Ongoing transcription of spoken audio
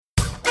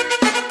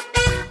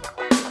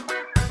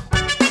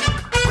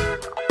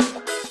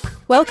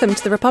Welcome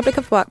to the Republic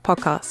of Work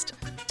podcast.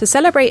 To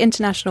celebrate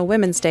International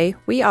Women's Day,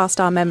 we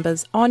asked our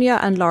members Anya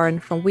and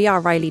Lauren from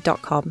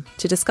weareriley.com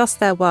to discuss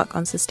their work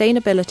on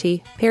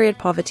sustainability, period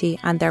poverty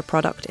and their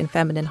product in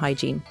feminine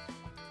hygiene.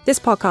 This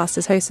podcast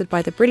is hosted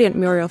by the brilliant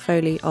Muriel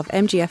Foley of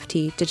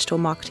MGFT Digital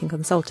Marketing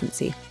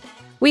Consultancy.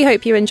 We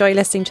hope you enjoy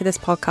listening to this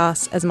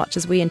podcast as much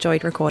as we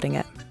enjoyed recording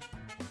it.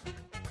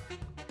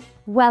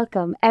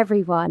 Welcome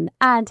everyone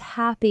and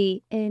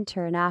happy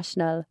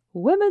International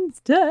Women's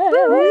Day.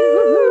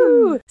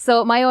 Woo!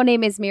 So my own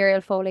name is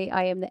Muriel Foley.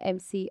 I am the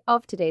MC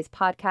of today's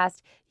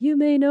podcast. You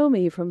may know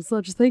me from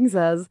such things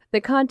as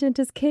the Content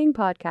is King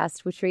podcast,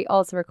 which we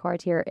also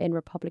record here in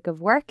Republic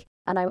of Work.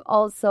 And I'm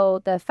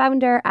also the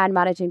founder and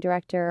managing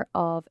director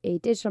of a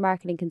digital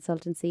marketing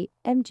consultancy,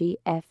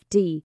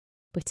 MGFD.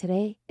 But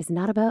today is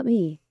not about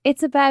me.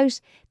 It's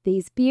about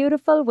these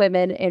beautiful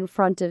women in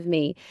front of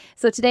me.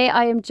 So today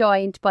I am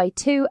joined by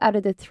two out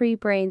of the three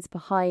brains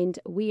behind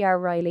We Are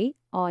Riley,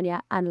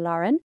 Anya and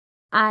Lauren.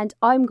 And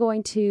I'm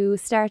going to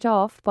start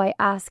off by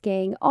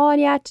asking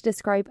Anya to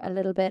describe a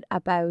little bit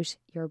about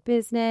your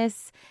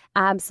business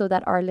so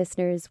that our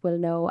listeners will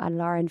know. And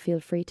Lauren, feel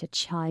free to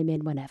chime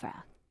in whenever.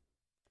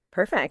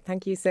 Perfect.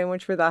 Thank you so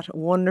much for that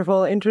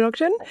wonderful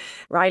introduction.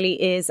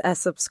 Riley is a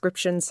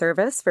subscription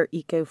service for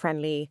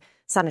eco-friendly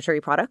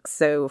sanitary products.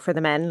 So for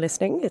the men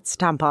listening, it's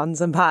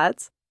tampons and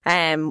pads.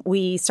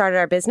 We started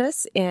our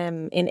business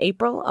in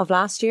April of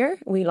last year.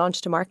 We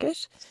launched to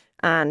market.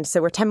 And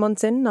so we're 10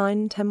 months in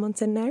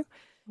now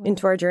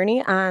into our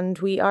journey. And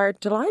we are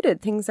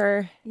delighted. Things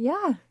are...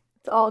 Yeah,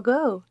 it's all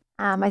go.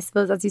 I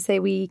suppose, as you say,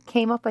 we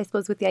came up,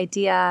 with the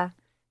idea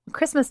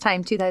Christmas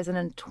time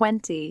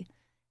 2020.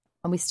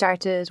 And we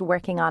started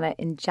working on it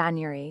in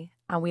January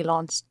and we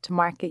launched to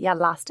market,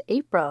 last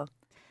April.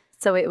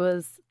 So it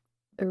was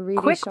a really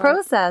quick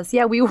process.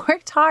 Yeah, we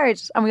worked hard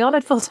and we all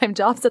had full-time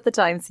jobs at the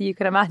time. So you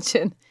can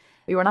imagine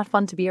we were not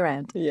fun to be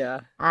around.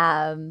 Yeah.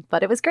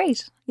 But it was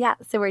great. Yeah.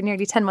 So we're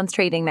nearly 10 months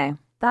trading now.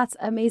 That's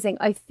amazing.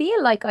 I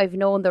feel like I've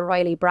known the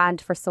Riley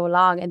brand for so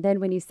long. And then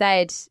when you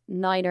said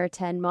 9 or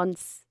 10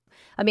 months,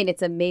 I mean,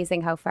 it's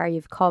amazing how far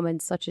you've come in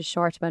such a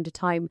short amount of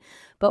time.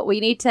 But we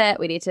need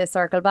to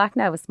circle back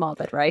now a small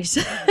bit, right?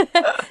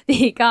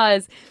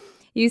 Because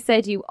you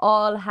said you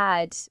all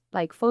had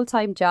like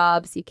full-time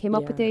jobs. You came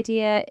up with the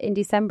idea in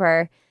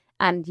December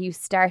and you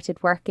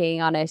started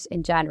working on it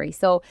in January.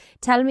 So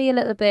tell me a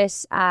little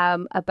bit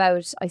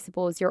about, I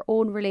suppose, your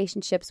own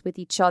relationships with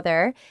each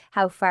other,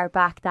 how far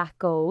back that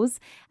goes,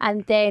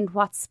 and then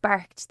what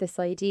sparked this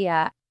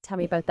idea. Tell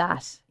me about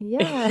that.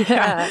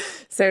 Yeah.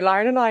 So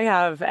Lauren and I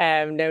have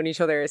known each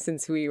other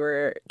since we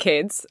were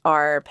kids.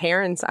 Our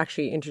parents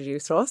actually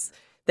introduced us.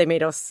 They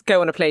made us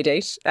go on a play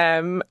date.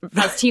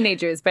 As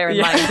teenagers, bear in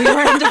mind, we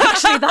weren't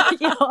actually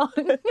that young.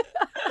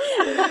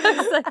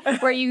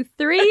 Were you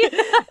 3?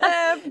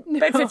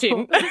 About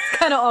 15. It's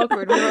kind of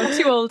awkward. We were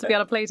too old to be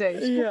on a play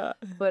date. Yeah.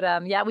 But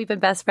we've been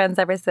best friends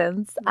ever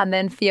since. And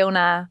then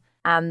Fiona,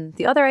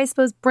 the other, I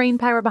suppose, brain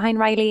power behind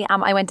Riley,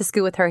 I went to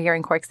school with her here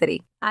in Cork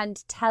City.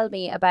 And tell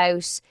me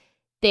about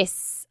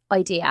this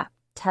idea.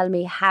 Tell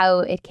me how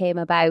it came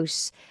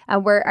about.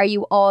 And are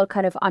you all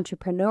kind of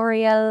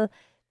entrepreneurial?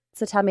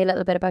 So tell me a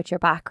little bit about your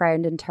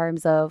background in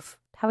terms of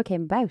how it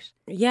came about.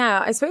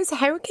 Yeah, I suppose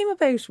how it came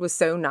about was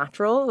so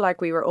natural. Like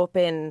we were up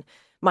in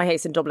my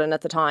house in Dublin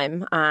at the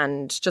time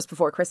and just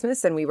before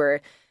Christmas and we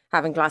were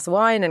having a glass of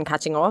wine and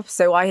catching up.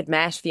 So I had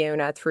met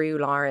Fiona through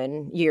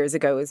Lauren years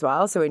ago as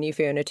well. So I knew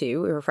Fiona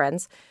too. We were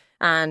friends.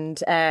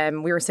 And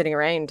we were sitting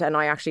around and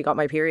I actually got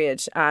my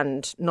period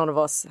and none of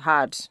us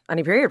had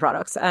any period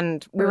products.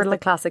 And we were like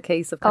the classic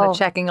case of kind of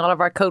checking all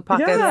of our coat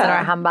pockets and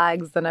our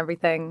handbags and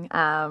everything.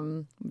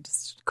 We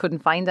just couldn't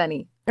find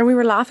any. And we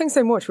were laughing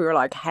so much. We were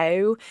like,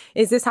 how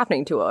is this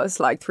happening to us?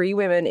 Like 3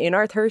 women in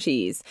our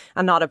 30s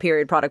and not a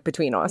period product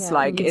between us. Yeah.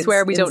 Like, I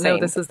swear we don't know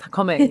this is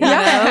coming.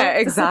 Yeah,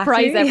 exactly.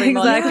 Surprise every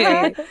month.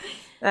 Exactly.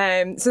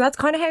 So that's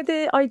kind of how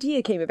the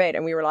idea came about.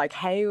 And we were like,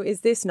 how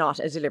is this not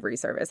a delivery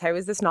service? How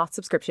is this not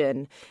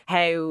subscription?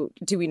 How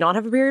do we not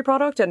have a period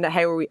product? And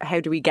how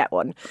do we get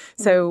one?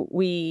 So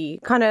we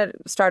kind of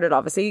started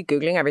obviously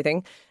Googling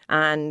everything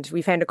and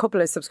we found a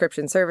couple of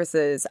subscription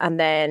services and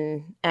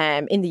then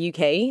in the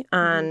UK.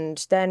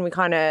 And then we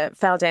kind of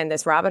fell down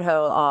this rabbit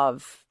hole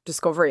of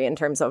discovery in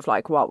terms of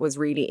like what was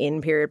really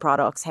in period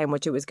products, how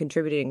much it was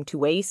contributing to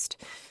waste,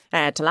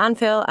 to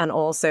landfill, and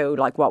also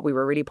like what we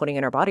were really putting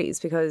in our bodies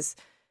because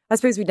I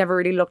suppose we'd never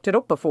really looked it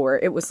up before.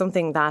 It was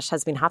something that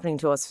has been happening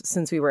to us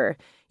since we were,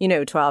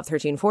 12,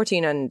 13,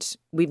 14. And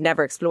we've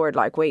never explored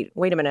like, wait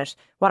a minute.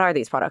 What are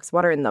these products?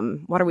 What are in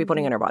them? What are we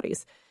putting in our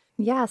bodies?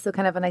 Yeah. So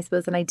kind of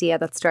an idea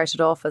that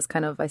started off as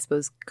kind of,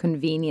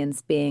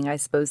 convenience being,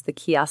 the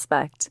key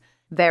aspect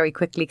very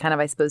quickly kind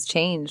of,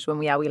 changed when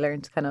we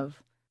learned kind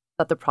of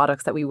that the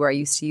products that we were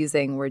used to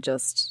using were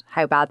just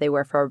how bad they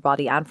were for our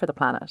body and for the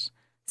planet.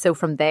 So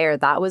from there,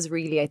 that was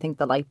really, I think,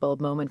 the light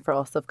bulb moment for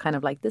us of kind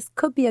of like, this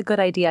could be a good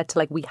idea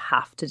to we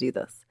have to do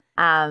this.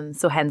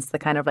 So hence the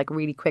kind of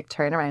really quick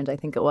turnaround, I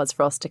think it was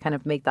for us to kind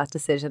of make that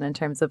decision in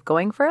terms of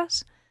going for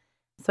it.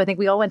 So I think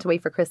we all went away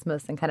for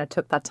Christmas and kind of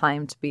took that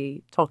time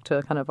to talk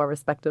to kind of our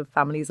respective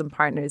families and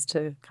partners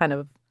to kind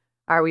of,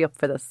 are we up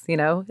for this? You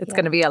know, it's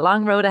going to be a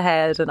long road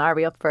ahead, and are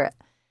we up for it?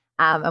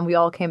 And we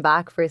all came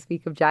back first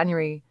week of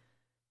January,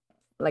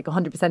 like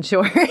 100%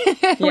 sure.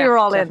 We were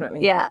all definitely.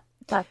 in. Yeah.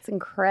 That's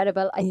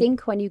incredible. I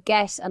think when you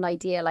get an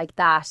idea like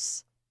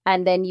that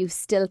and then you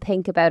still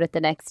think about it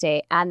the next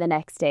day and the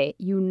next day,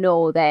 you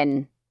know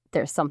then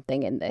there's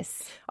something in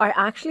this. I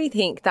actually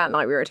think that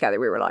night we were together,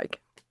 we were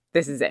like,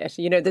 this is it.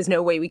 You know, there's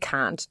no way we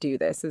can't do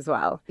this as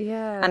well.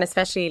 Yeah. And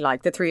especially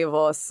like the three of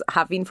us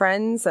have been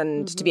friends,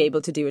 and to be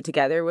able to do it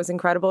together was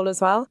incredible as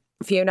well.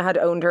 Fiona had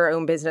owned her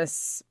own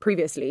business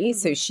previously,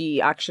 so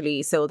she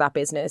actually sold that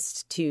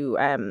business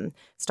to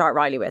start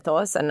Riley with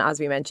us. And as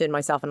we mentioned,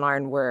 myself and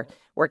Lauren were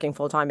working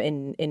full-time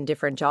in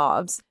different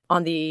jobs.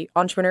 On the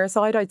entrepreneur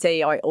side, I'd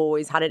say I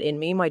always had it in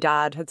me. My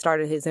dad had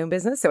started his own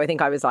business, so I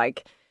think I was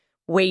like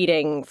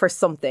waiting for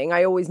something.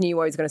 I always knew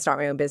I was going to start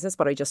my own business,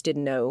 but I just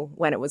didn't know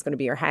when it was going to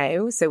be or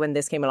how. So when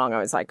this came along, I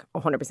was like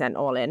 100%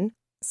 all in.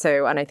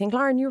 So, and I think,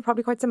 Lauren, you were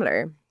probably quite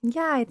similar.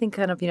 Yeah, I think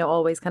kind of, you know,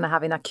 always kind of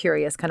having that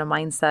curious kind of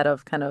mindset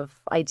of kind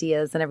of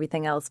ideas and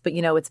everything else. But,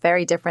 you know, it's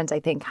very different,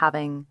 I think,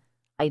 having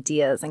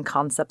ideas and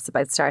concepts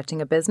about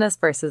starting a business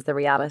versus the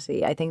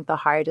reality. I think the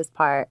hardest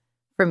part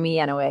for me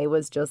anyway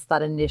was just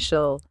that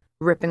initial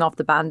ripping off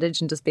the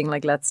bandage and just being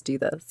like, let's do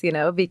this, you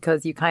know,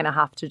 because you kind of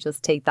have to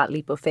just take that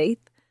leap of faith.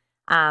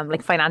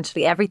 Like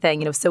financially,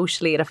 everything, you know,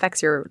 socially, it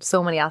affects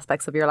so many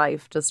aspects of your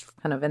life, just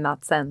kind of in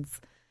that sense.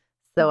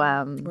 So,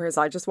 whereas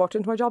I just walked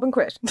into my job and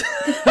quit.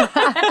 Bye.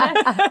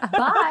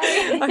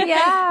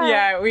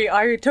 Yeah.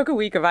 I took a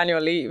week of annual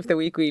leave the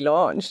week we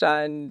launched,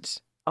 and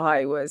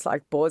I was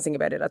like buzzing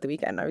about it at the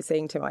weekend. I was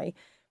saying to my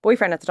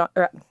boyfriend at the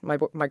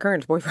time, my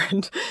current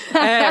boyfriend,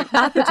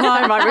 at the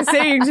time, I was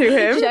saying to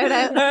him, Shout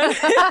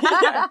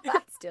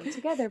out. Still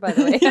together, by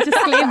the way.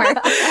 Disclaimer.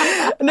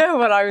 No,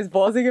 but I was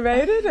buzzing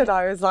about it, and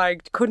I was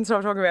like, couldn't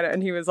stop talking about it.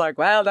 And he was like,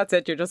 well, that's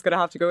it. You're just going to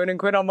have to go in and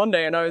quit on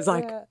Monday. And I was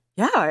like,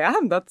 yeah, I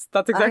am. That's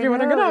exactly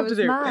what I'm going to have to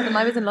do. Mad. And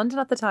I was in London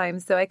at the time,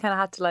 so I kind of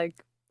had to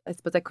I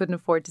suppose I couldn't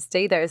afford to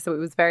stay there. So it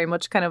was very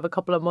much kind of a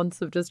couple of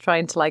months of just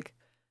trying to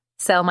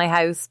sell my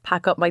house,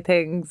 pack up my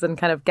things, and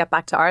kind of get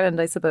back to Ireland,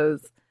 I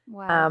suppose.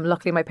 Wow.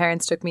 Luckily, my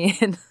parents took me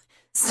in.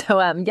 So,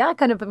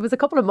 it was a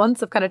couple of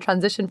months of kind of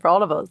transition for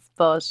all of us.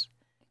 But,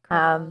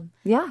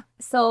 yeah.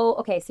 So,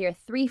 okay, so you're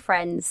three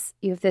friends.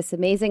 You have this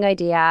amazing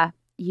idea.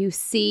 You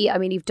see, I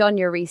mean, you've done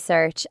your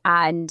research,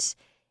 and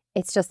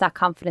it's just that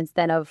confidence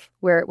then of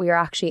we are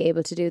actually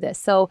able to do this.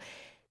 So,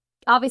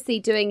 obviously,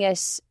 doing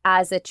it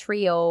as a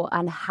trio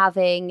and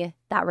having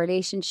that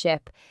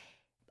relationship,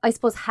 I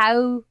suppose,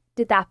 how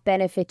did that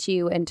benefit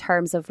you in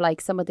terms of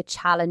some of the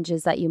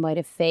challenges that you might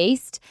have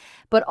faced?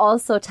 But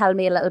also tell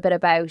me a little bit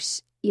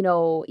about, you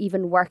know,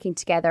 even working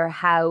together,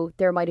 how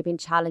there might have been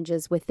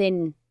challenges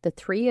within the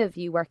three of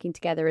you working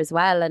together as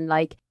well. And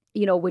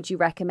you know, would you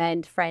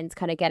recommend friends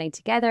kind of getting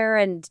together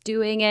and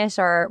doing it,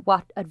 or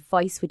what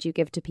advice would you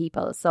give to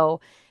people?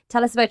 So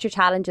tell us about your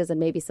challenges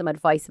and maybe some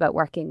advice about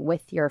working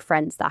with your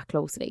friends that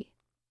closely.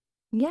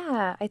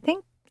 Yeah, I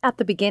think at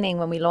the beginning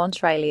when we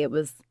launched Riley, it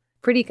was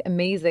pretty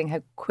amazing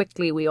how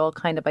quickly we all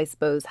kind of, I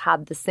suppose,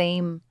 had the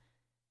same,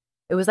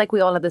 it was like we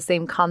all had the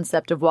same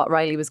concept of what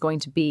Riley was going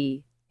to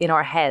be in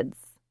our heads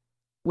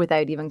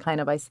without even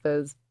kind of, I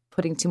suppose,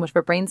 putting too much of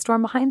a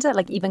brainstorm behind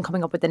it. Even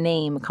coming up with the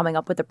name, coming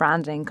up with the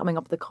branding, coming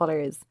up with the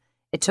colours.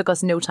 It took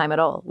us no time at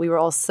all. We were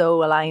all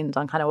so aligned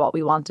on kind of what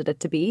we wanted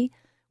it to be,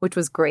 which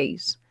was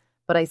great.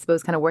 But I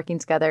suppose kind of working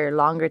together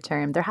longer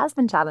term, there has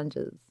been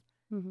challenges.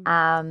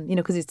 Mm-hmm. You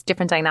know, because it's a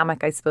different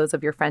dynamic, I suppose,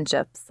 of your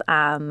friendships.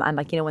 And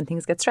you know, when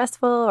things get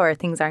stressful or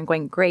things aren't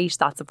going great,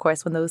 that's of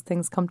course when those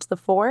things come to the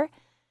fore.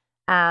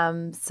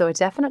 So it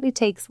definitely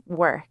takes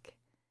work,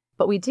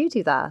 but we do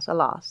that a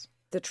lot.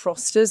 The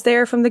trust is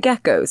there from the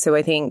get-go. So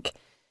I think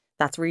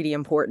that's really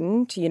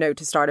important, you know,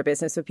 to start a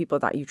business with people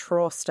that you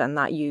trust and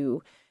that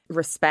you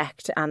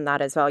respect, and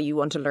that as well you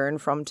want to learn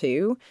from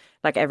too.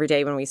 Every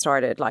day when we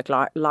started,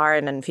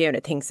 Lauren and Fiona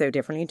think so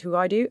differently to who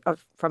I do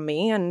from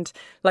me, and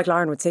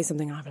Lauren would say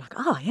something and I'd be like,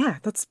 oh yeah,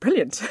 that's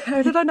brilliant.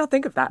 How did I not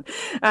think of that?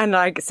 And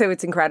so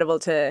it's incredible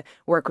to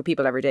work with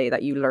people every day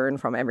that you learn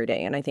from every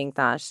day. And I think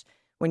that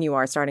when you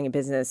are starting a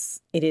business,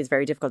 it is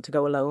very difficult to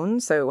go alone.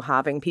 So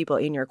having people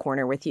in your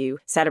corner with you,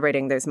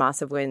 celebrating those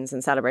massive wins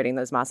and celebrating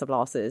those massive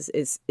losses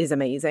is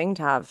amazing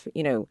to have,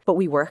 you know. But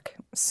we work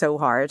so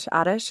hard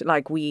at it.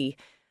 We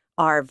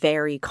are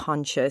very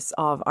conscious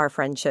of our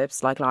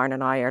friendships. Lauren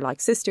and I are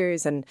like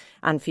sisters, and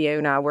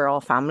Fiona, we're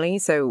all family.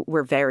 So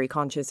we're very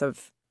conscious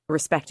of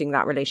respecting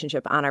that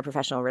relationship and our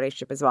professional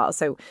relationship as well.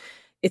 So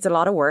it's a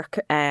lot of work,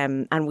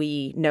 and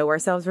we know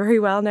ourselves very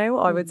well now,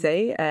 I would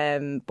say.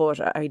 But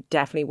I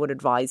definitely would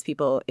advise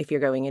people, if you're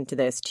going into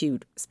this, to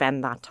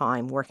spend that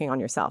time working on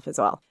yourself as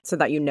well, so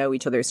that you know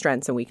each other's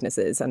strengths and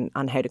weaknesses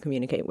and how to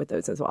communicate with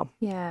those as well.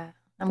 Yeah.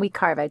 And we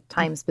carve out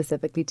time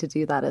specifically to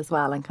do that as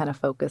well, and kind of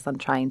focus on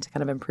trying to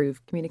kind of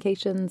improve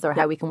communications or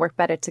how we can work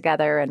better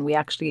together. And we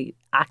actually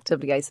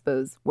actively, I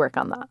suppose, work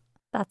on that.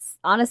 That's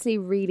honestly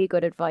really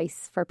good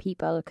advice for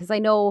people, because I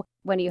know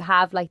when you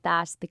have like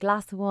that, the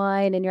glass of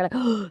wine and you're like,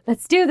 oh,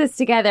 let's do this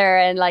together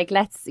and like,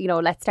 let's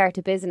start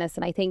a business.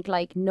 And I think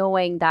like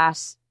knowing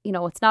that,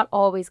 it's not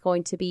always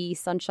going to be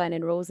sunshine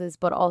and roses,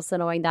 but also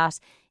knowing that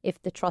if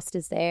the trust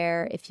is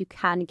there, if you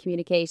can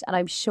communicate, and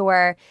I'm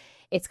sure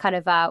it's kind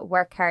of a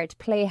work hard,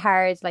 play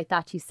hard, like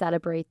that. You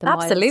celebrate the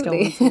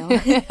Absolutely.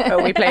 milestones.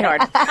 Oh, we play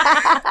hard.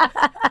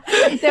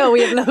 No,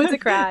 we have loads of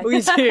crack.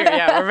 We do,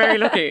 yeah. We're very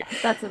lucky.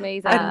 That's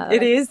amazing. And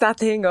it is that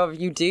thing of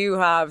you do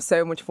have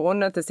so much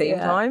fun at the same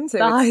time. So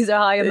the highs are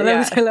high and the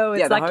lows are low.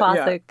 It's that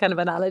classic kind of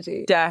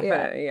analogy.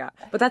 Definitely, yeah.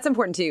 But that's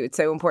important too. It's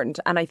so important.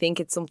 And I think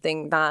it's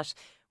something that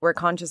we're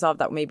conscious of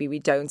that maybe we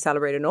don't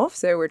celebrate enough.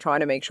 So we're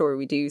trying to make sure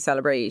we do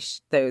celebrate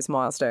those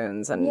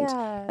milestones. And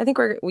I think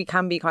we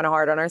can be kind of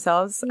hard on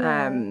ourselves.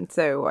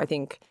 So I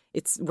think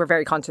we're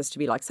very conscious to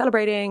be like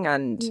celebrating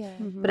and...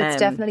 But it's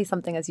definitely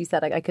something, as you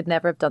said, I could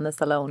never have done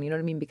this alone. You know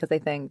what I mean? Because I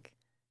think,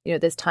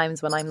 there's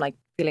times when I'm like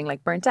feeling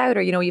like burnt out,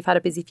 or, you've had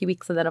a busy few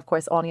weeks, and then of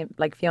course Anya,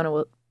 like Fiona,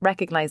 will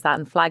recognize that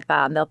and flag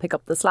that, and they'll pick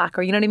up the slack,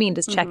 or, you know what I mean?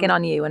 Just check in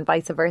on you, and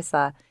vice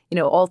versa.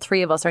 All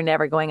three of us are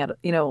never going at,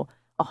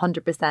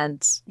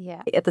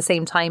 100% at the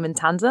same time in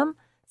tandem.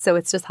 So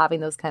it's just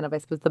having those kind of, I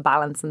suppose, the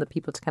balance and the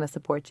people to kind of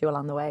support you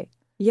along the way.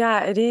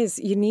 Yeah, it is.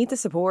 You need the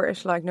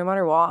support, like no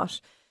matter what.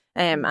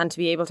 And to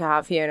be able to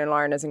have Fiona and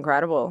Lauren is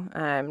incredible.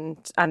 And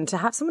to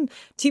have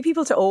two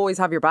people to always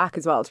have your back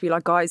as well, to be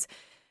like, guys,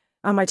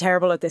 am I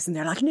terrible at this? And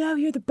they're like, no,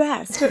 you're the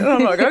best. And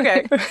I'm like,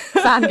 okay.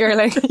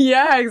 Fangirling.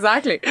 Yeah,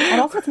 exactly.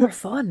 And also it's more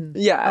fun.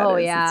 Yeah. Oh,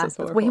 yeah. It's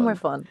way more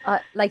fun.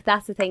 Like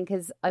that's the thing,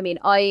 because I mean,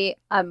 I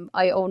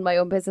own my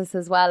own business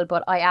as well,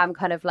 but I am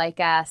kind of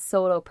like a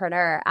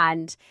solopreneur,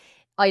 and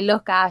I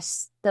look at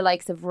the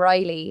likes of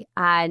Riley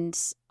and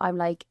I'm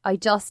like, I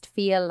just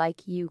feel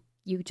like you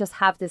just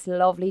have this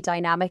lovely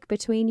dynamic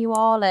between you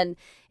all, and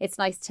it's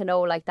nice to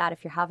know like that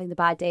if you're having the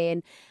bad day.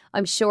 And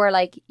I'm sure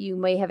like you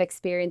may have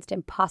experienced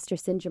imposter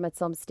syndrome at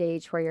some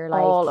stage where you're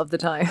like... all of the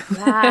time.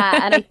 Yeah,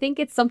 and I think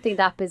it's something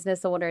that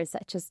business owners,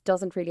 that just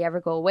doesn't really ever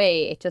go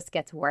away. It just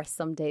gets worse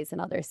some days than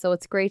others. So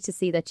it's great to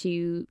see that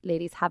you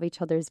ladies have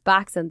each other's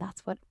backs, and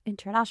that's what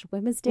International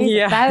Women's Day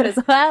is about as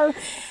well.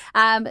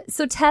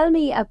 So tell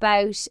me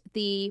about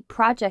the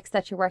projects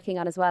that you're working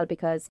on as well,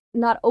 because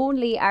not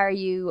only are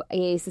you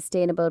a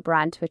sustainable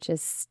brand, which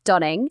is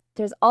stunning,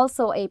 there's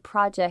also a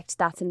project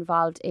that's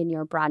involved in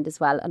your brand as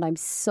well. And I'm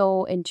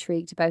so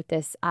intrigued about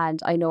this,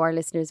 and I know our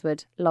listeners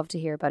would love to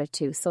hear about it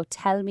too. So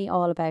tell me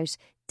all about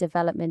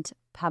Development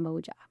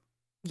Pamoja.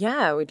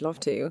 Yeah, we'd love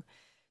to.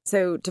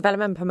 So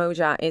Development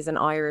Pamoja is an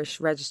Irish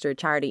registered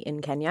charity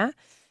in Kenya.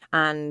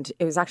 And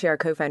it was actually our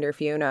co-founder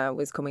Fiona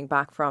was coming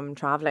back from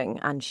travelling,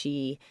 and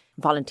she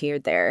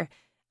volunteered there.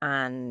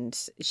 And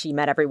she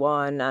met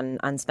everyone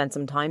and spent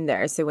some time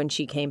there. So when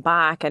she came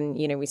back, and,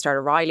 we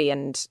started Riley,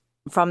 and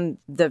from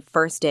the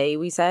first day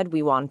we said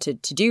we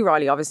wanted to do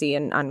Riley, obviously,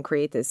 and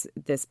create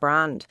this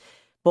brand.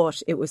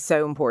 But it was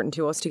so important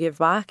to us to give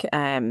back.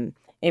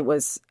 It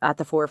was at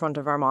the forefront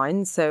of our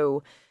minds.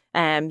 So,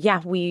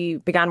 we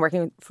began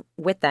working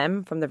with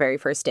them from the very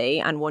first day.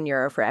 And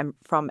 €1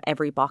 from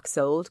every box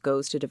sold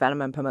goes to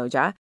Development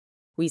Pamoja.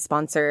 We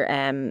sponsor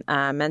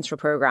a menstrual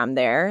program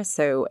there.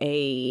 So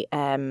a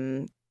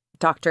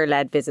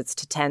doctor-led visits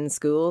to 10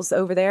 schools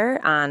over there,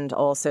 and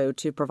also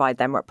to provide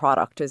them with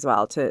product as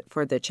well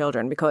for the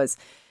children, because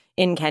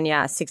in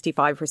Kenya,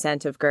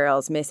 65% of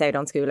girls miss out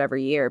on school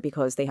every year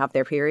because they have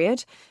their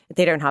period.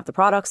 They don't have the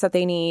products that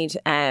they need,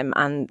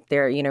 and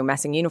they're,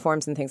 messing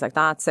uniforms and things like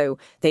that. So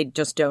they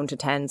just don't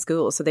attend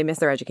school. So they miss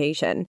their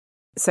education.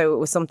 So it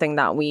was something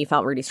that we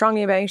felt really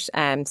strongly about.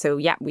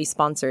 We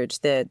sponsored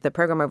the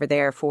program over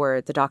there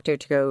for the doctor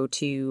to go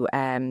to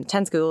 10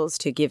 schools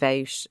to give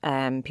out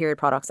period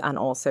products, and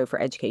also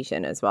for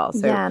education as well.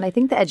 So, yeah, and I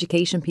think the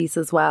education piece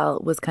as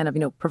well was kind of,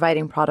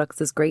 providing products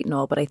is great and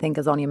all, but I think,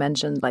 as Anya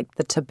mentioned, like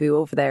the taboo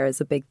over there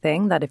is a big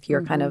thing, that if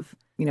you're kind of,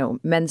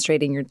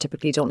 menstruating, you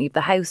typically don't leave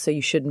the house, so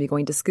you shouldn't be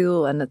going to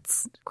school, and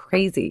it's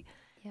crazy.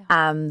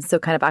 Yeah. So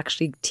kind of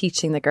actually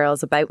teaching the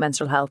girls about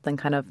menstrual health and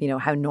kind of,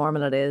 how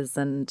normal it is,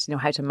 and,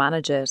 how to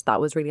manage it,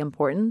 that was really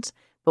important.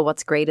 But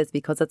what's great is,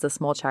 because it's a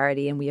small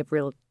charity and we have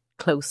real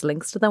close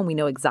links to them, we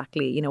know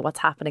exactly, what's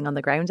happening on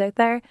the ground out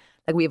there.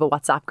 Like, we have a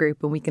WhatsApp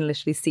group and we can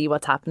literally see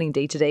what's happening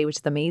day to day, which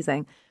is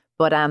amazing.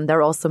 But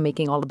they're also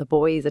making all of the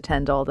boys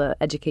attend all the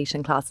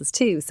education classes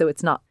too. So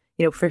it's not,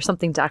 for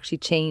something to actually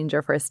change,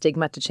 or for a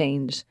stigma to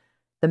change,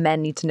 the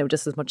men need to know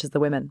just as much as the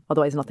women.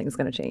 Otherwise, nothing's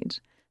going to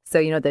change.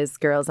 So, there's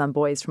girls and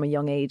boys from a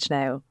young age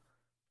now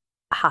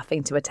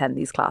having to attend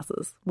these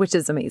classes, which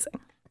is amazing.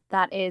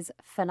 That is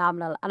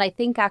phenomenal. And I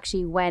think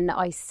actually when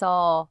I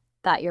saw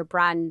that your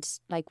brand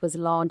was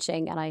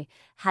launching, and I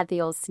had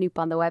the old snoop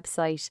on the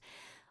website,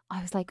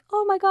 I was like,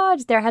 oh my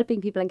God, they're helping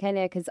people in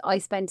Kenya, because I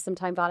spent some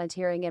time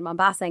volunteering in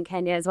Mombasa in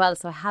Kenya as well.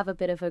 So I have a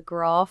bit of a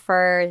graw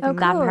for that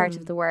part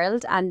of the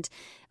world. And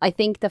I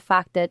think the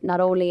fact that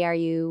not only are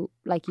you,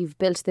 you've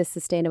built this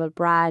sustainable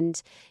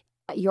brand,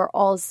 you're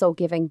also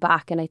giving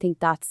back. And I think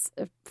that's,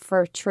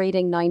 for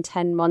trading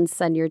 9-10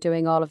 months and you're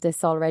doing all of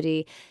this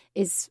already,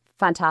 is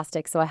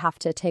fantastic. So I have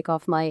to take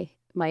off my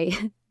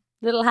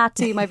little hat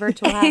to my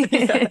virtual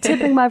hat,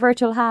 tipping my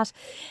virtual hat.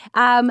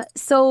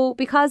 So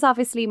because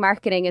obviously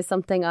marketing is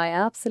something I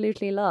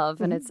absolutely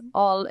love and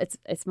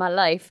it's my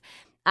life.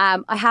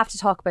 I have to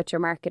talk about your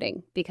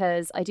marketing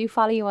because I do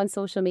follow you on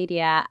social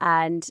media,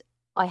 and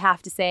I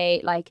have to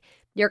say, like,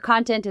 your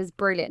content is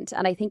brilliant.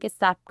 And I think it's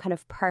that kind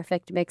of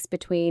perfect mix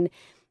between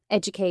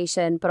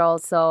education, but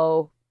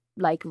also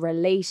like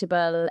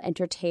relatable,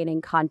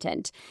 entertaining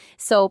content.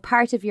 So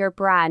part of your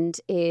brand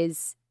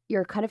is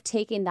you're kind of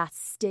taking that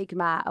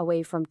stigma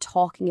away from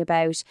talking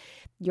about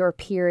your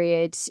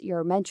period,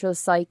 your menstrual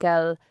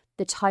cycle,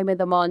 the time of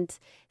the month.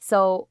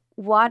 So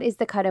what is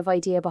the kind of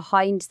idea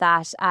behind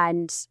that?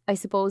 And I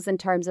suppose in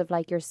terms of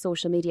like your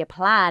social media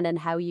plan and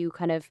how you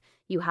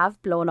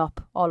have blown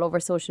up all over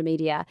social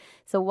media.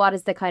 So what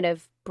is the kind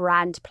of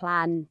brand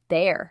plan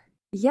there?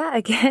 Yeah,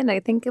 again, I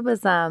think it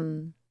was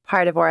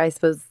part of where I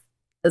suppose,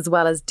 as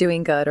well as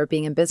doing good or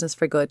being in business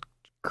for good,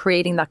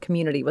 creating that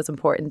community was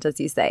important,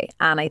 as you say.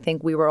 And I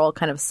think we were all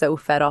kind of so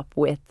fed up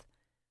with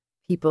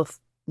people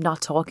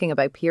not talking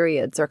about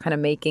periods or kind of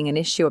making an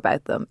issue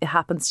about them. It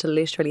happens to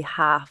literally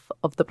half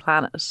of the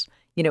planet,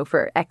 you know,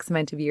 for X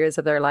amount of years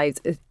of their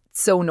lives. It's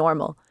so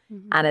normal.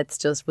 Mm-hmm. And it's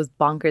just was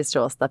bonkers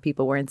to us that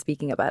people weren't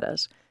speaking about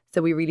it.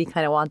 So we really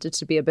kind of wanted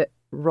to be a bit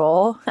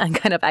raw and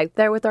kind of out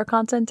there with our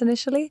content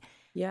initially.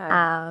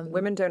 Yeah,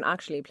 women don't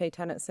actually play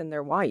tennis in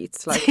their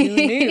whites. Like, who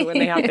knew when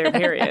they had their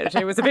period?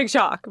 It was a big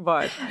shock,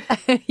 but...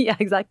 Yeah,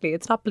 exactly.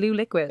 It's not blue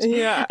liquid.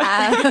 Yeah.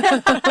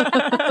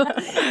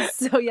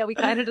 So, yeah, we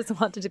kind of just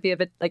wanted to be a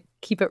bit, like,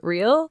 keep it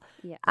real.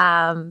 Yeah.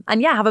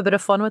 And, yeah, have a bit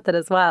of fun with it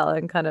as well.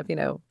 And kind of, you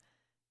know,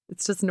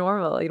 it's just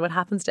normal. You know, what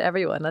happens to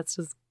everyone. Let's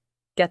just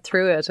get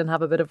through it and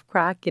have a bit of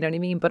crack, you know what I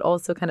mean? But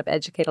also kind of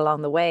educate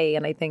along the way.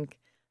 And I think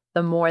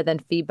the more than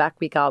feedback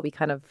we got, we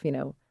kind of, you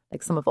know,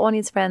 like some of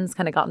Anya's friends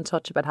kind of got in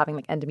touch about having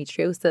like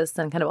endometriosis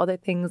and kind of other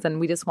things. And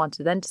we just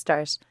wanted then to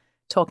start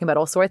talking about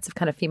all sorts of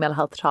kind of female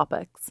health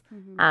topics.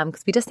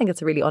 Because we just think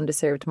it's a really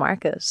underserved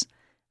market.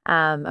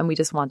 And we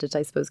just wanted to,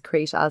 I suppose,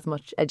 create as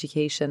much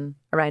education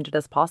around it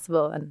as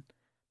possible. And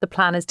the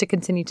plan is to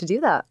continue to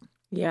do that.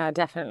 Yeah,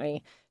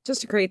 definitely.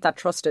 Just to create that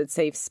trusted,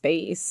 safe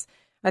space.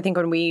 I think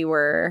when we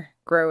were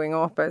growing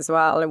up as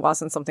well, it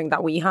wasn't something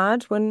that we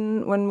had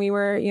when we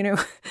were, you know.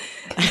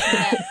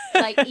 Yeah,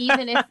 like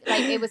even if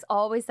like it was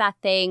always that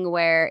thing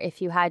where if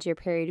you had your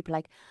period, you'd be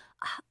like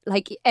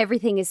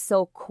everything is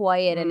so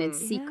quiet and it's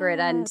secret,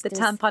 and the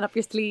tampon up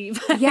your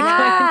sleeve.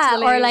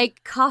 Yeah, or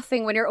like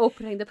coughing when you're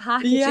opening the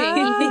packaging,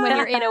 yeah. Even when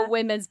you're in a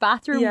women's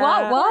bathroom. Yeah.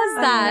 What was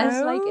that?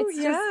 Know, Like it's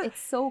yeah. just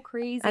it's so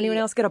crazy. Anyone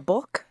else get a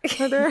book?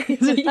 To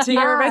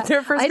hear about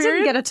their first I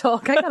period? didn't get a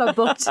talk. I got a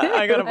book too.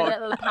 I got a book.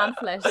 A little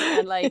pamphlet,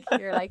 and like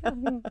you're like,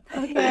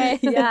 okay,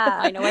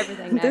 yeah, I know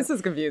everything now. This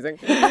is confusing.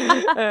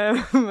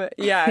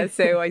 Yeah,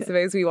 so I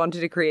suppose we wanted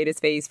to create a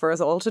space for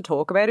us all to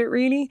talk about it,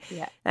 really.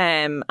 Yeah.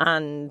 And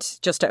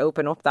just to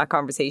open up that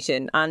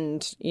conversation,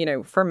 and you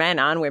know, for men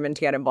and women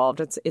to get involved.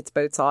 It's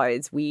both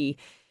sides. We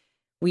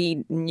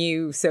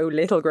knew so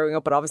little growing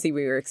up, but obviously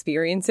we were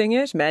experiencing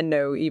it. Men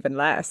know even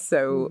less.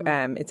 So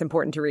it's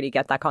important to really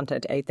get that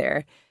content out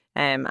there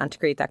and to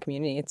create that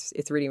community.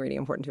 It's really, really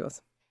important to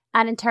us.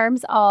 And in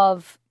terms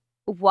of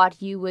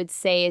what you would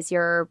say is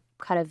your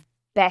kind of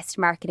best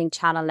marketing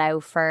channel now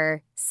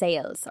for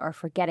sales or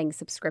for getting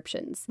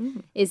subscriptions,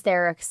 is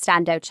there a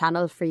standout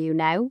channel for you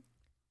now?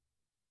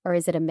 Or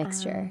is it a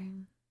mixture?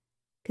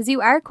 Because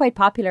you are quite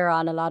popular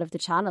on a lot of the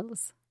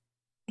channels.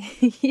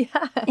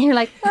 Yeah. You're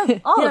like,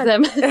 all of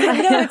them. No,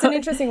 it's an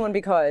interesting one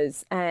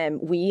because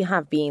we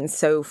have been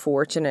so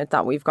fortunate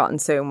that we've gotten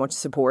so much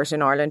support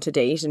in Ireland to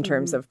date in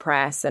terms of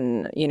press.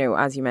 And, you know,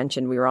 as you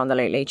mentioned, we were on the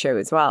Late Late Show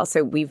as well.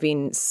 So we've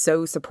been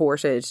so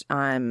supported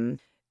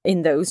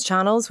in those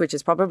channels, which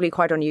is probably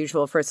quite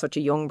unusual for such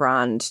a young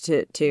brand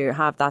to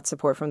have that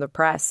support from the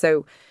press.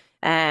 So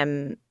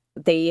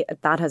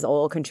that has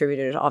all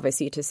contributed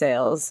obviously to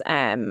sales,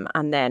 and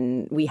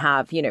then we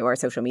have, you know, our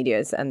social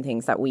medias and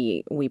things that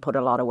we put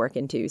a lot of work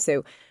into.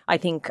 So I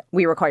think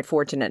we were quite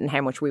fortunate in how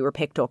much we were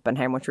picked up and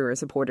how much we were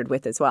supported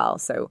with as well.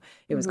 So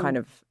it was kind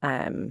of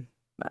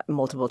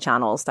multiple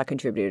channels that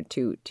contributed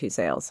to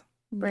sales.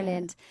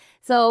 Brilliant.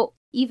 So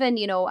even,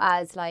 you know,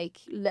 as like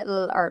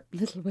little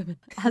women,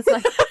 as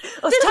like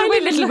us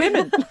tiny little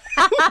women.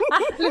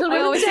 Little women.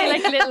 I always say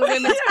like Little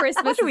Women's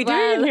Christmas. What are we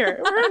doing here?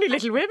 We're only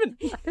little women.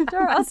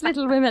 They're us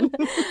little women.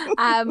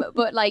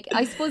 But like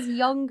I suppose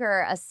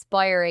younger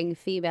aspiring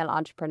female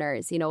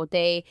entrepreneurs, you know,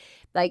 they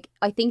like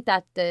I think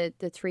that the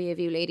three of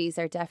you ladies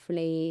are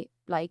definitely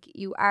like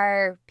you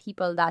are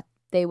people that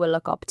they will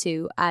look up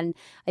to. And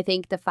I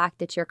think the fact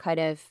that you're kind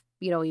of,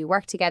 you know, you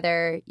work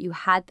together, you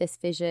had this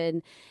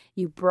vision,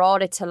 you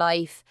brought it to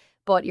life,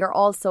 but you're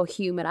also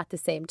human at the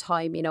same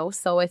time, you know?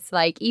 So it's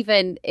like,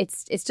 even,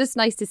 it's just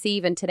nice to see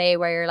even today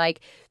where you're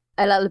like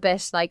a little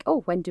bit like,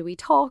 oh, when do we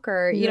talk?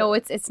 Or, you know,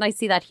 it's nice to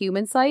see that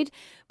human side.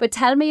 But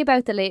tell me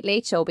about the Late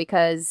Late Show,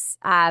 because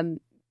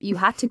you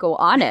had to go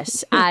on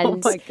it. And, oh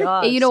my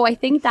gosh. you know, I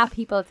think that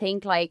people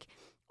think like,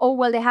 oh,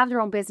 well, they have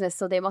their own business,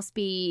 so they must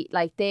be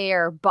like,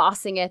 they're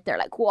bossing it. They're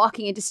like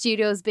walking into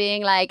studios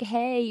being like,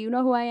 hey, you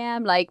know who I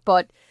am? Like,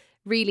 but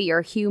really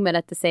you're human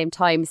at the same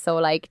time. So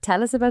like,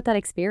 tell us about that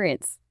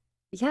experience.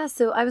 Yeah,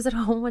 so I was at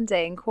home one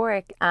day in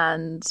Cork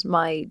and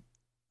my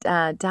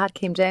dad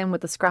came down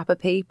with a scrap of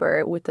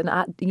paper with an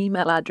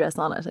email address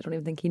on it. I don't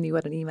even think he knew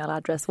what an email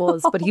address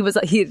was, but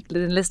he'd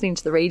been listening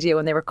to the radio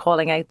and they were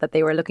calling out that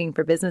they were looking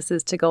for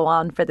businesses to go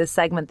on for this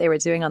segment they were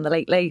doing on the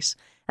Late Late,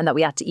 and that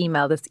we had to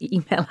email this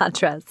email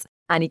address.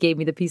 And he gave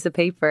me the piece of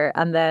paper,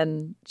 and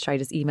then I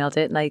just emailed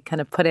it and I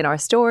kind of put in our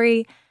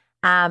story.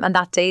 And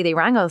that day they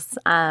rang us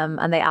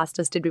and they asked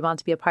us, did we want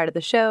to be a part of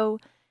the show?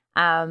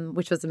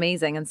 Which was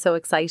amazing and so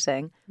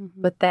exciting.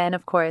 Mm-hmm. But then,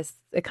 of course,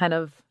 it kind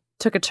of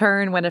took a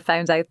turn when it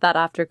found out that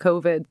after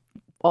COVID,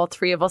 all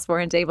three of us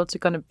weren't able to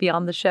kind of be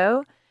on the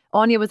show.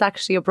 Anya was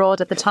actually abroad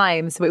at the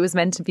time, so it was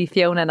meant to be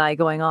Fiona and I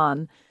going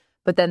on.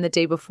 But then the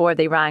day before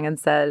they rang and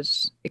said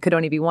it could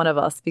only be one of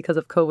us because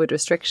of COVID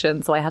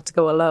restrictions, so I had to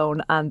go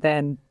alone. And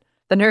then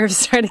the nerves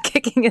started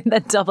kicking in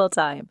then double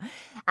time.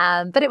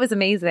 But it was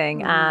amazing.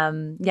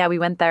 Yeah, we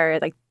went there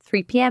at like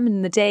 3 p.m.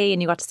 in the day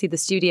and you got to see the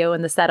studio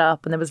and the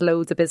setup, and there was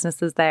loads of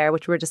businesses there,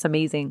 which were just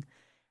amazing.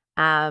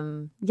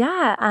 But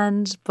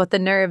the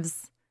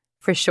nerves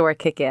for sure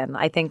kick in.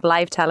 I think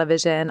live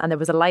television, and there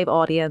was a live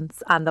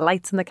audience and the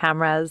lights and the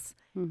cameras,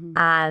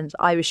 and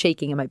I was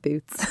shaking in my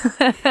boots.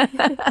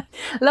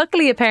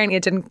 Luckily, apparently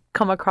it didn't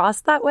come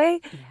across that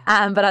way.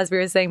 But as we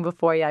were saying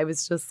before, I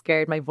was just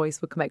scared my voice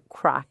would come out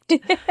cracked.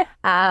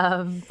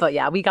 But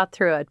yeah, we got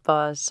through it.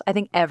 But I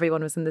think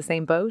everyone was in the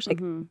same boat.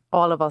 Like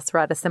all of us were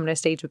at a similar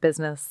stage of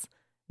business.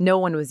 No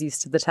one was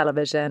used to the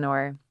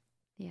television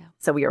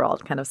so we were all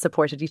kind of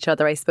supported each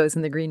other, I suppose,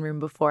 in the green room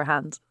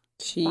beforehand.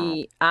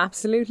 She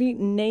absolutely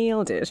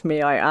nailed it,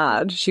 may I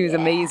add. She was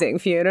amazing.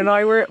 Fiona and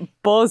I were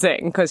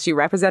buzzing because she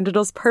represented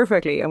us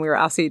perfectly and we were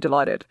absolutely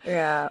delighted.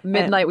 Yeah.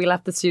 Midnight we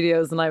left the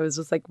studios and I was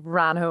just like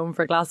ran home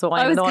for a glass of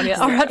wine and Anya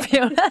or at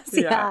Fiona's.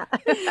 Yeah.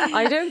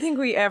 I don't think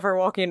we ever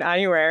walk in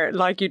anywhere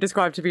like you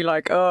described to be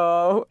like,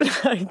 oh,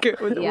 like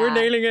we're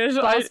nailing it.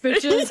 Boss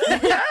bitches.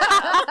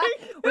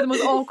 We're the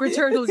most awkward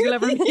turtles you'll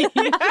ever meet.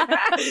 Like,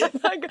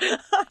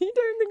 I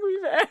don't think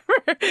we've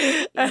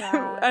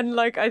ever. And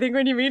like, I think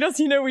when you meet us,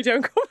 you know, we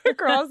don't come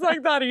across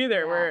like that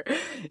either. We're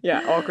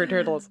awkward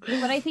turtles.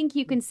 But I think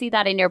you can see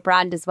that in your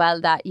brand as well,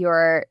 that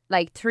you're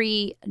like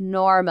three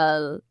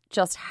normal,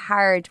 just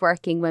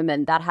hard-working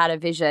women that had a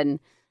vision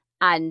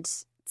and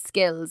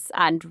skills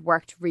and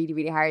worked really,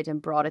 really hard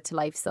and brought it to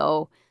life.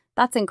 So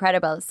that's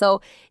incredible.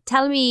 So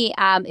tell me,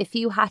 if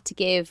you had to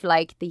give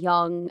like the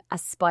young,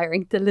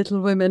 aspiring, the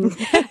little women,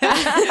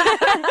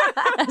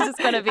 I'm just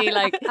going to be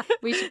like,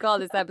 we should call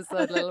this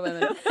episode Little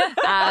Women.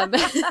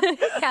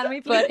 Can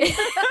we please?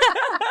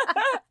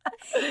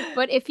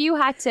 But if you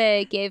had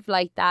to give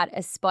like that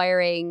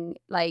aspiring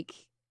like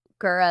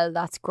girl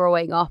that's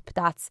growing up,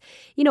 that's,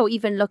 you know,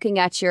 even looking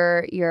at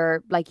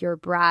your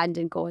brand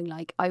and going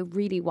like, I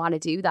really want to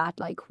do that.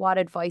 Like, what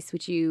advice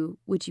would you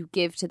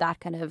give to that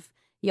kind of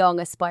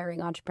young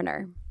aspiring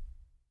entrepreneur?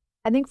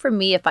 I think for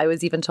me, if I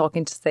was even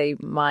talking to say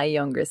my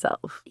younger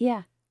self,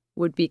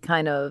 would be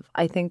kind of,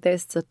 I think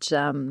there's such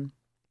kind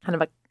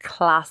of a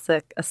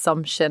classic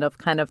assumption of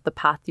kind of the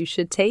path you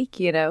should take,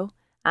 you know,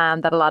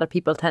 that a lot of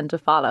people tend to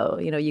follow.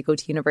 You know, you go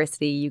to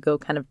university, you go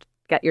kind of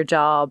get your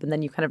job, and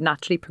then you kind of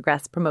naturally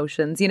progress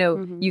promotions. You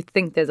know, you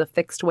think there's a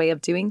fixed way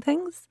of doing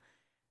things.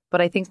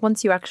 But I think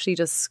once you actually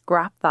just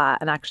scrap that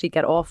and actually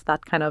get off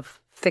that kind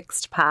of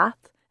fixed path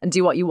and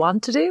do what you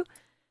want to do,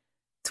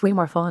 it's way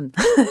more fun.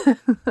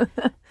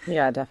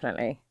 Yeah,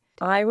 definitely.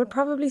 I would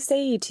probably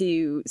say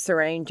to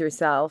surround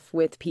yourself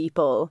with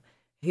people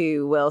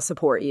who will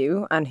support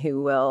you and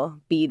who will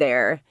be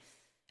there,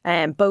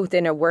 both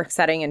in a work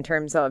setting in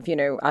terms of, you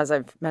know, as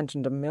I've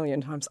mentioned a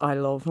million times, I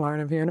love Lauren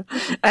and Fiona,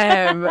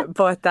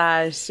 but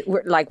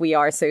that we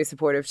are so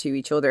supportive to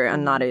each other,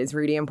 and that is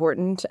really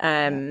important.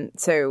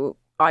 So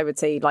I would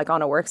say, like,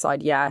 on a work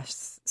side,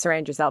 yes,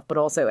 surround yourself, but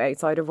also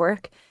outside of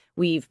work.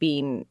 We've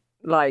been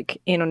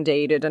like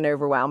inundated and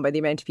overwhelmed by the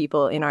amount of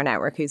people in our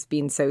network who's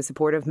been so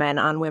supportive, men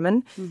and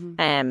women,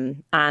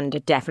 and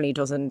it definitely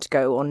doesn't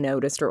go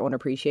unnoticed or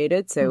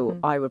unappreciated. So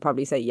I would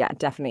probably say, yeah,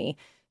 definitely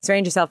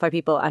surround yourself by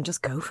people and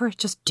just go for it.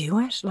 Just do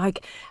it.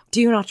 Like,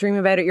 do not dream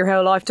about it your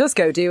whole life. Just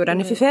go do it. And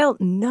if you fail,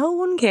 no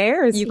one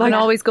cares. You can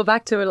always go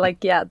back to it,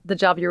 like, the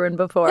job you were in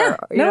before. Yeah,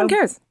 no one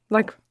cares.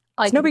 Like,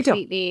 I no big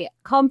deal.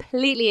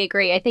 Completely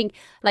agree. I think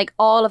like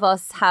all of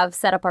us have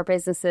set up our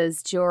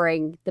businesses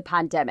during the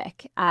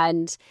pandemic,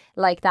 and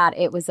like that,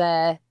 it was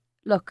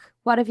look,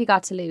 what have you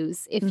got to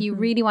lose? If you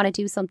really want to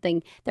do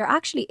something, there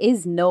actually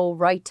is no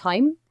right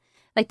time.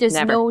 Like there's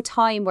no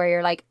time where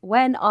you're like,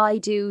 when I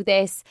do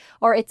this,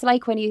 or it's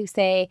like when you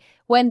say,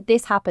 when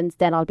this happens,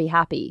 then I'll be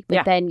happy.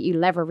 But then you'll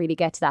never really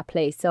get to that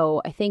place.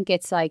 So I think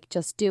it's like,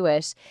 just do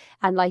it.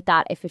 And like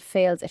that, if it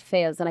fails, it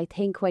fails. And I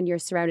think when you're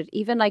surrounded,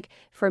 even like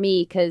for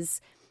me, because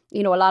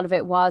you know, a lot of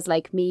it was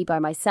like me by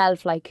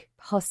myself, like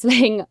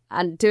hustling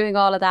and doing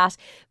all of that.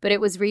 But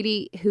it was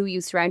really who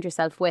you surround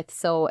yourself with.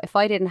 So if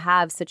I didn't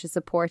have such a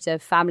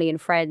supportive family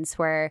and friends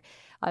where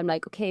I'm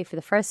like, okay, for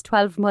the first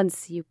 12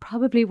 months, you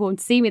probably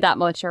won't see me that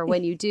much. Or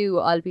when you do,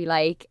 I'll be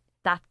like,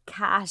 that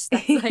cat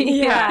that's like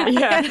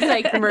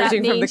like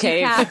emerging from the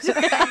cave.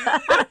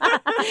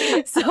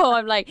 So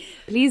I'm like,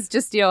 please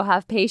just, you know,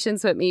 have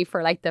patience with me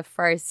for like the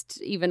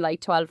first even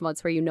like 12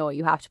 months where, you know,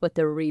 you have to put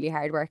the really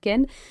hard work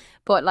in.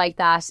 But like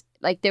that,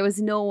 like there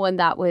was no one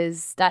that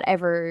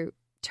ever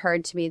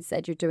turned to me and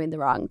said you're doing the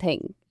wrong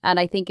thing. And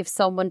I think if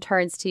someone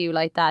turns to you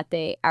like that,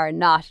 they are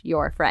not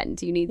your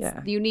friend. You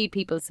need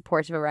people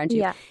supportive around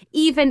you,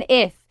 even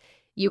if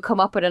you come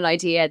up with an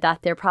idea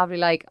that they're probably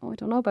like, oh, I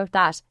don't know about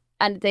that.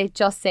 And they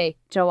just say,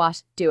 do you know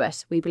what? Do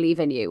it. We believe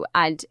in you.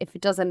 And if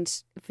it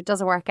doesn't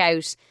work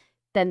out,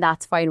 then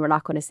that's fine. We're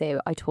not going to say,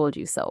 I told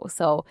you so.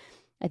 So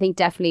I think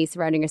definitely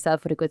surrounding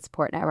yourself with a good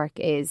support network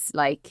is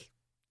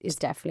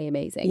definitely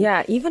amazing.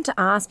 Yeah, even to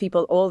ask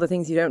people all the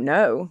things you don't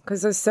know,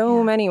 because there's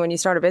so many when you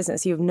start a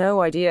business, you have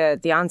no idea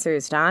the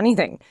answers to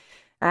anything.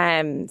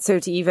 So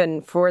to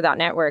even for that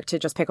network to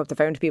just pick up the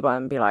phone to people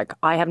and be like,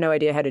 I have no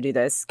idea how to do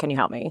this. Can you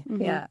help me?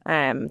 Yeah.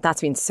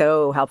 That's been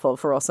so helpful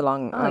for us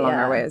along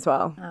our way as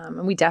well.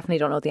 And we definitely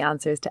don't know the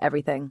answers to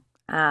everything.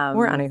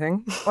 Or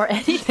anything. Or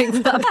anything for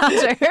that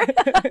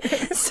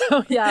matter.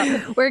 So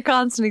yeah, we're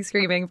constantly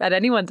screaming at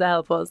anyone to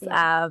help us.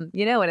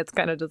 You know, and it's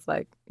kind of just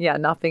like,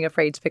 not being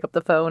afraid to pick up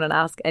the phone and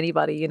ask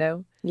anybody, you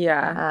know.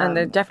 Yeah, and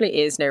there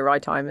definitely is no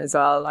right time as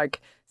well.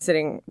 Like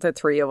sitting the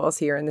three of us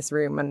here in this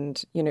room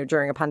and, you know,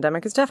 during a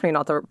pandemic is definitely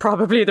not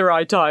probably the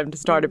right time to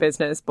start a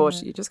business,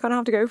 but you just kind of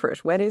have to go for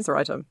it. When is the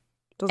right time?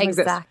 Doesn't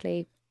exist.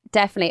 Exactly.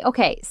 Definitely.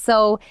 Okay,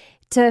 so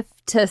to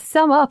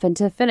sum up and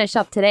to finish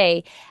up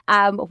today,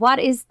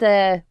 what's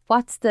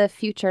the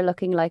future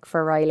looking like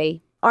for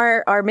Riley?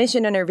 Our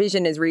mission and our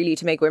vision is really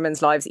to make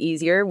women's lives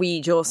easier. We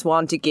just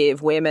want to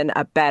give women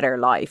a better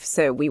life.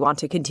 So we want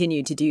to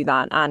continue to do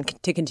that and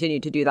to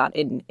continue to do that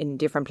in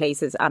different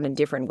places and in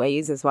different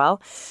ways as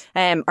well.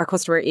 Our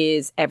customer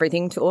is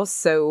everything to us.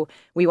 So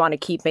we want to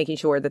keep making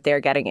sure that they're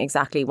getting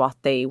exactly what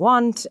they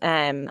want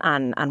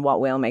and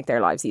what will make their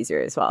lives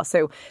easier as well.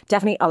 So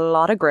definitely a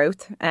lot of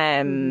growth,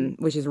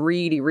 which is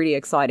really, really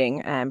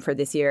exciting for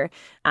this year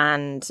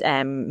and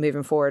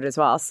moving forward as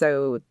well.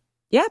 So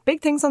yeah,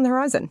 big things on the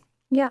horizon.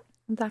 Yeah,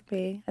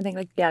 exactly. I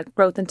think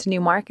growth into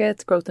new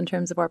markets, growth in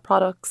terms of our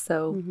products.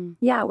 So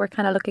we're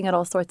kind of looking at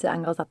all sorts of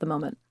angles at the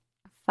moment.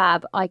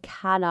 Fab. I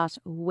cannot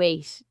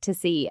wait to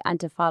see and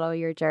to follow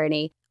your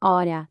journey.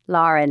 Anya,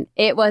 Lauren,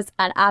 it was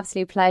an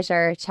absolute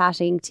pleasure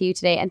chatting to you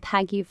today, and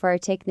thank you for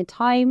taking the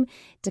time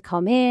to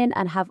come in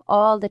and have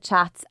all the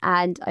chats,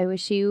 and I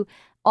wish you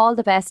all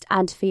the best,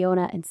 and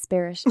Fiona in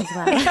spirit as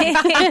well.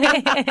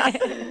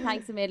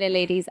 Thanks a million,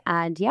 ladies,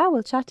 and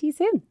we'll chat to you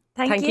soon.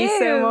 Thank you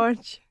so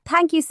much.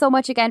 Thank you so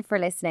much again for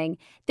listening.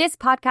 This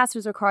podcast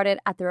was recorded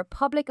at the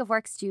Republic of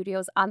Work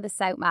Studios on the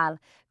South Mall,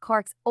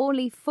 Cork's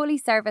only fully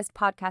serviced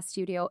podcast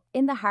studio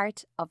in the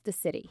heart of the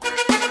city.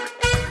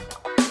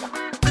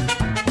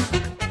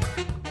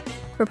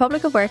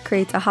 Republic of Work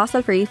creates a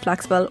hassle-free,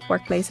 flexible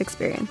workplace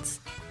experience.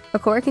 A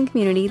co-working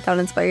community that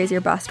inspires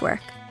your best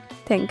work.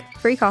 Think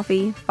free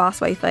coffee,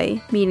 fast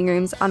Wi-Fi, meeting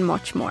rooms and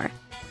much more.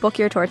 Book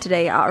your tour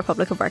today at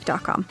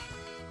republicofwork.com.